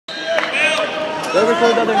Go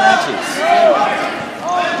record other matches.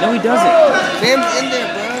 No, he doesn't. Sam's in there,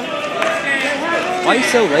 bro. Why are you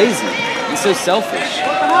so lazy? You're so selfish.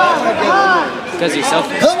 Because you're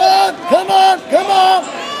selfish. Come on! Come on! Come on!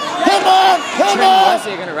 Come on! Come Trent and on!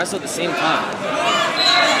 Wesley are going to wrestle at the same time.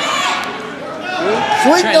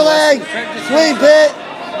 Sweep Trent the leg! Sweep it!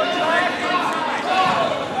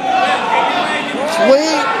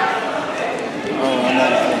 Sweep! Oh, I'm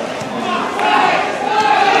not a fan.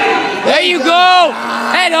 There you go!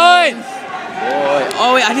 Head on! Boy.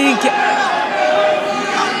 Oh, wait, I didn't get...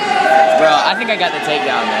 Bro, I think I got the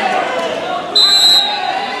takedown, man.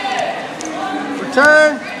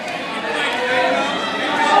 Return!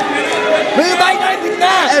 Bring it back like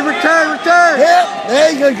that! Hey, return! Yep, there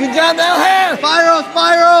you go. Good job now, hair!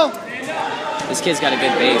 Spiral! This kid's got a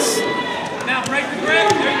good base. Now break the grip.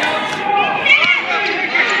 There you go.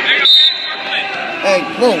 Hey,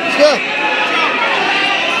 come on, let's go!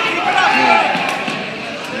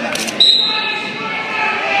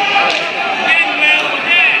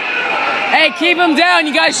 Hey, keep him down.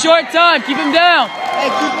 You got a short time. Keep him down. Hey,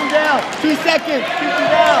 keep him down. 2 seconds. Keep him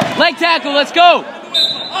down. Leg tackle. Let's go.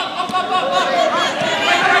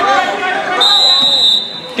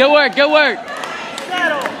 Good work. Good work.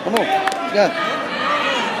 Come on. Let's go.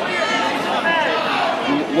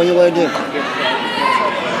 What do you want to do?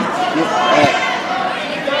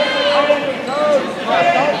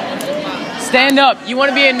 Stand up. You want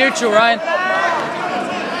to be in neutral, Ryan.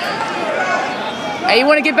 Hey, you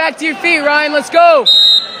want to get back to your feet, Ryan? Let's go.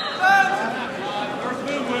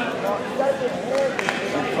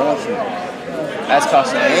 That's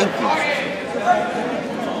caution. Thank you.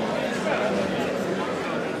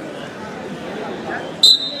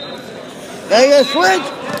 There you go.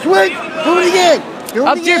 Switch. Do it again.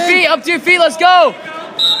 Up to your feet. Let's go.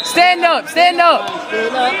 Stand up. Stand up. There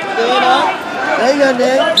you go,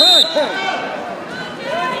 Nick. Turn.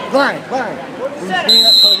 Line. Stand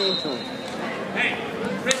up, turn into it.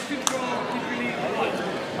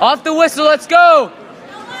 Off the whistle, let's go!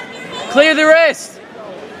 Clear the wrist.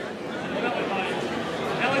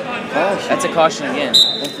 That's a caution again.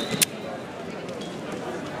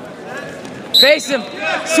 Face him.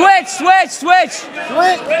 Switch.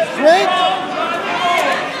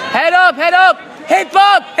 Head up. Hip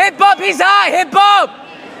up. He's high. Hip up.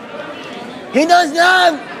 He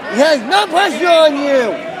has no pressure on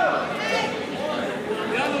you.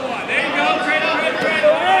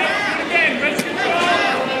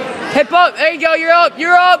 Hip up. There you go.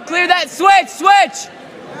 You're up. Clear that. Switch. There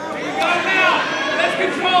you go now. Let's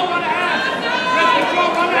control 1.5.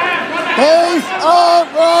 Face up,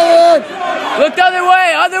 Ryan. Look the other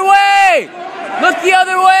way. Look the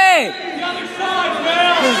other way. The other side,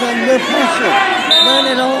 man. There's no pressure. None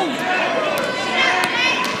at all.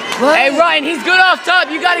 Hey, Ryan, he's good off top.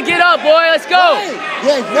 You got to get up, boy. Let's go.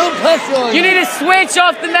 There's no pressure on you. You need to switch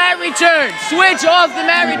off the mat return.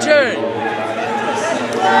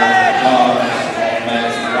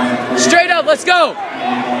 Straight up, let's go.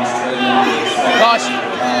 Caution.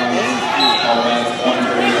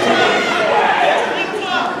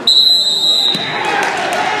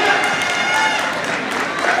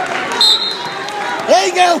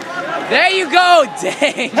 There you go.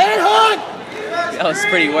 Dang. Head hard. That was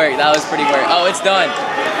pretty work. Oh, it's done.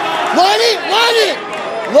 Run it.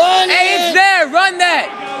 Hey, it's there. Run that.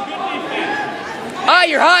 Ah,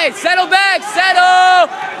 you're high. Settle back.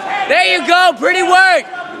 There you go. Pretty work.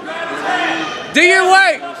 Do your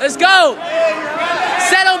work. Let's go.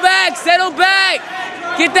 Settle back.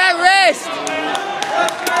 Get that wrist.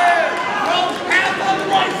 Half on the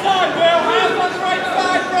right side, Will. Half on the right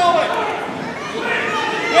side, throw it.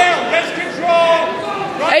 Will, let's control.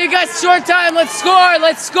 Hey, you got short time. Let's score.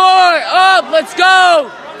 Up. Let's go.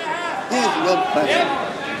 There's no pressure.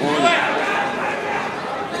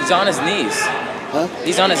 He's on his knees. Huh?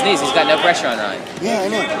 He's on his knees. He's got no pressure on Ryan. Yeah, I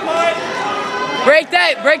know. Break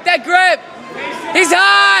that grip. He's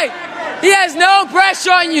high. He has no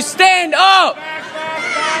pressure on you. Stand up.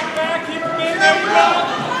 Back. Keep him in there, Will.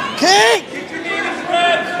 Kick. Get your knee to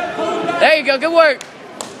spread. There you go. Good work.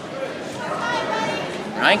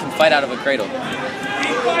 Ryan can fight out of a cradle. Keep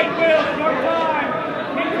fighting, Will. Your time.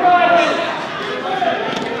 Keep fighting.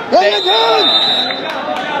 There you go.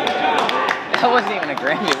 That wasn't even a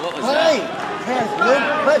Grammy. What was that? Ryan has no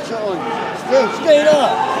pressure on you. Stay straight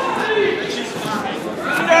up.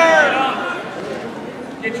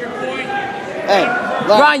 Get your point. Hey,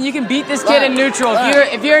 Ryan, you can beat this kid in neutral.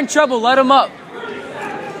 If you're in trouble, let him up.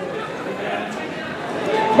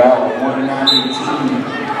 About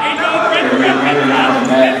 192.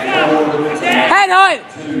 Head hunt.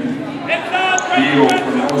 Deal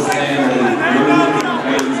from Los Angeles.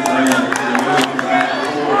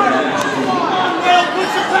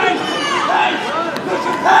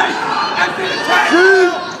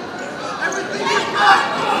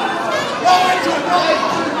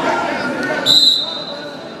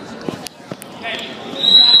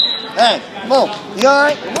 Hey, come on. You all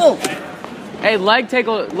right? Come on. Hey, leg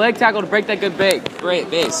tackle to break that good base.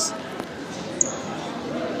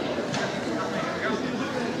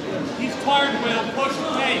 He's tired, Will. Push the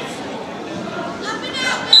pace.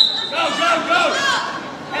 Go.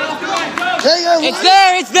 Hey, let's do it. Go. There you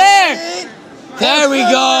go. It's there. There we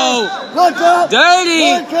go. Look up. Dirty.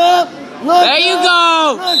 Look up. Look There you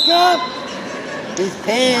up. go. Look up. He's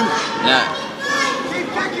pinned. Yeah.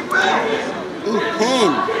 He's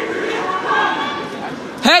pinned.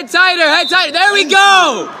 Head tighter. There we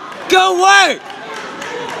go. Go work.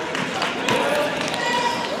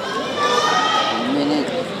 A minute.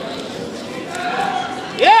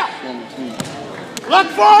 Yeah. 17. Look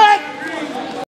for it.